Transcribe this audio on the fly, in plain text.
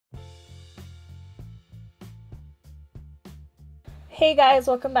Hey guys,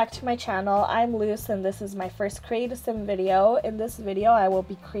 welcome back to my channel. I'm Luz and this is my first Create a Sim video. In this video I will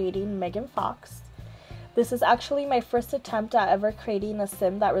be creating Megan Fox. This is actually my first attempt at ever creating a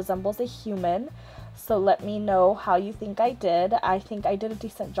sim that resembles a human, so let me know how you think I did. I think I did a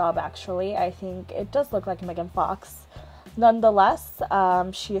decent job actually. I think it does look like Megan Fox. Nonetheless,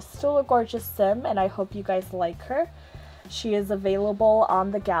 she is still a gorgeous sim and I hope you guys like her. She is available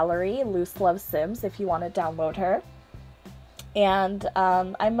on the gallery, LuzLovesSims, if you want to download her. And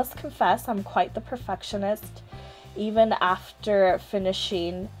I must confess, I'm quite the perfectionist. Even after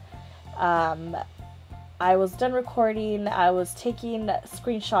finishing, I was done recording, I was taking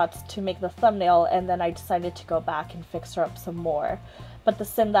screenshots to make the thumbnail, and then I decided to go back and fix her up some more. But the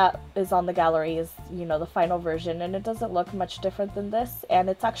sim that is on the gallery is, you know, the final version, and it doesn't look much different than this, and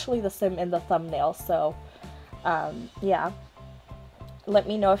it's actually the sim in the thumbnail, so, yeah. Let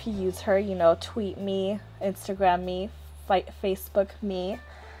me know if you use her, you know, tweet me, Instagram me, Facebook me,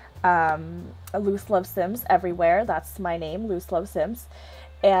 LuzLovesSims everywhere. That's my name, LuzLovesSims.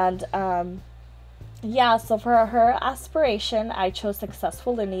 And yeah, so for her aspiration, I chose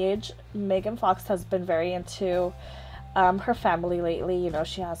successful lineage. Megan Fox has been very into her family lately. You know,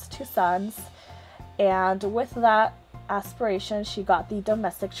 she has 2 sons. And with that aspiration, she got the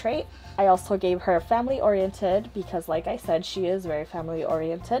domestic trait. I also gave her family oriented because, like I said, she is very family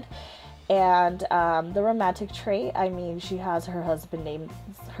oriented. And the romantic trait, I mean, she has her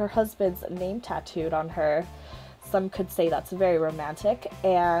husband's name tattooed on her. Some could say that's very romantic.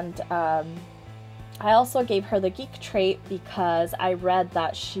 And I also gave her the geek trait because I read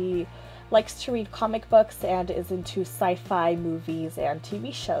that she likes to read comic books and is into sci-fi movies and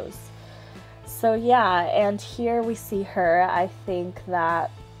TV shows. So yeah, and here we see her. I think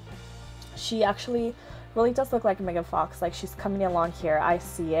that she actually really does look like Megan Fox. Like, she's coming along here. I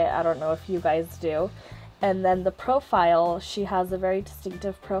see it. I don't know if you guys do. And then the profile, she has a very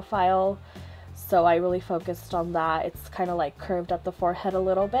distinctive profile, so I really focused on that. It's kind of like curved at the forehead a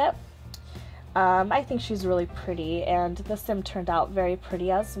little bit. I think she's really pretty, and the sim turned out very pretty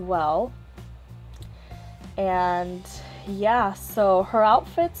as well. And yeah, so her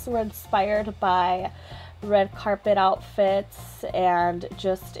outfits were inspired by red carpet outfits and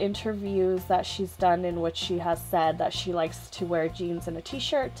just interviews that she's done in which she has said that she likes to wear jeans and a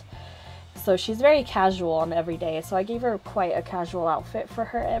t-shirt. So she's very casual on everyday, so I gave her quite a casual outfit for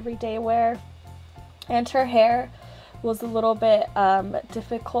her everyday wear. And her hair was a little bit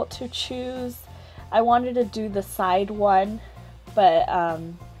difficult to choose. I wanted to do the side one, but I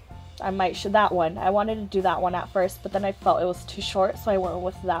wanted to do that one at first, but then I felt it was too short, so I went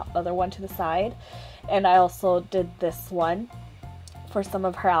with that other one to the side. And I also did this one for some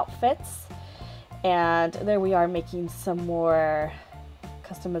of her outfits. And there we are, making some more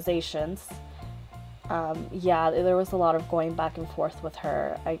customizations. Yeah, there was a lot of going back and forth with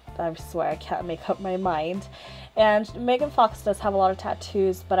her. I swear I can't make up my mind. And Megan Fox does have a lot of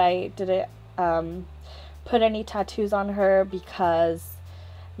tattoos, but I didn't put any tattoos on her because,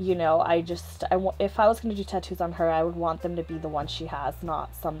 you know, if I was going to do tattoos on her, I would want them to be the ones she has,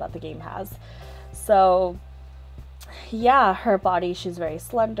 not some that the game has. So yeah, her body, she's very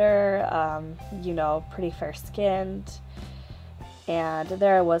slender, you know, pretty fair skinned. And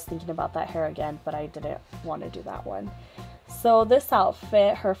there I was thinking about that hair again, but I didn't want to do that one. So this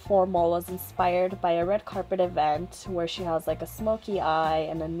outfit, her formal, was inspired by a red carpet event where she has like a smoky eye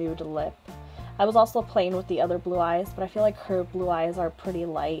and a nude lip. I was also playing with the other blue eyes, but I feel like her blue eyes are pretty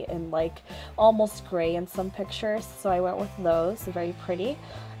light and like almost gray in some pictures, so I went with those. Very pretty.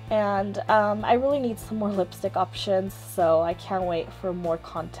 And I really need some more lipstick options, so I can't wait for more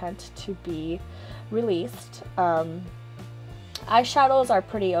content to be released. Eyeshadows are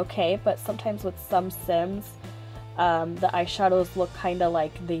pretty okay, but sometimes with some sims, the eyeshadows look kind of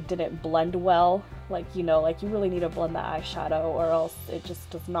like they didn't blend well. Like, you know, like you really need to blend the eyeshadow or else it just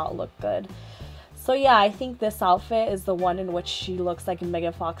does not look good. So yeah, I think this outfit is the one in which she looks like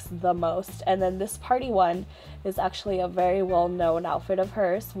Megan Fox the most. And then this party one is actually a very well-known outfit of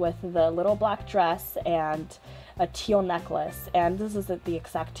hers with the little black dress and a teal necklace. And this isn't the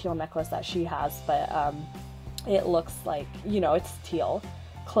exact teal necklace that she has, but it looks like, you know, it's teal.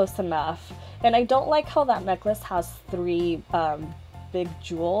 Close enough. And I don't like how that necklace has 3 big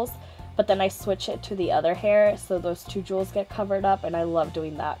jewels, but then I switch it to the other hair so those 2 jewels get covered up, and I love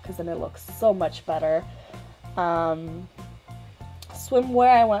doing that because then it looks so much better. Swimwear,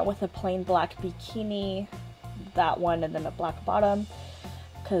 I went with a plain black bikini, that one, and then a black bottom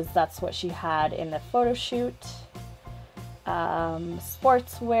because that's what she had in a photo shoot.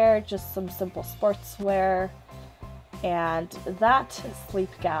 Sportswear, just some simple sportswear. And that sleep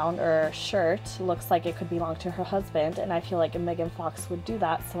gown or shirt looks like it could belong to her husband, and I feel like Megan Fox would do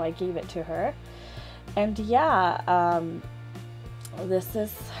that, so I gave it to her. And yeah, this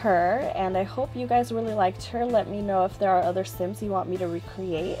is her, and I hope you guys really liked her. Let me know if there are other Sims you want me to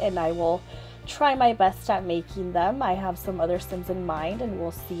recreate, and I will try my best at making them. I have some other Sims in mind, and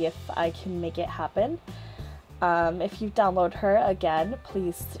we'll see if I can make it happen. If you download her, again,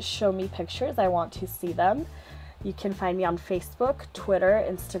 please show me pictures. I want to see them. You can find me on Facebook, Twitter,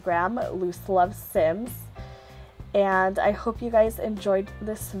 Instagram, LuzLovesSims. And I hope you guys enjoyed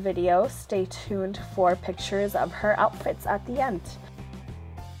this video. Stay tuned for pictures of her outfits at the end.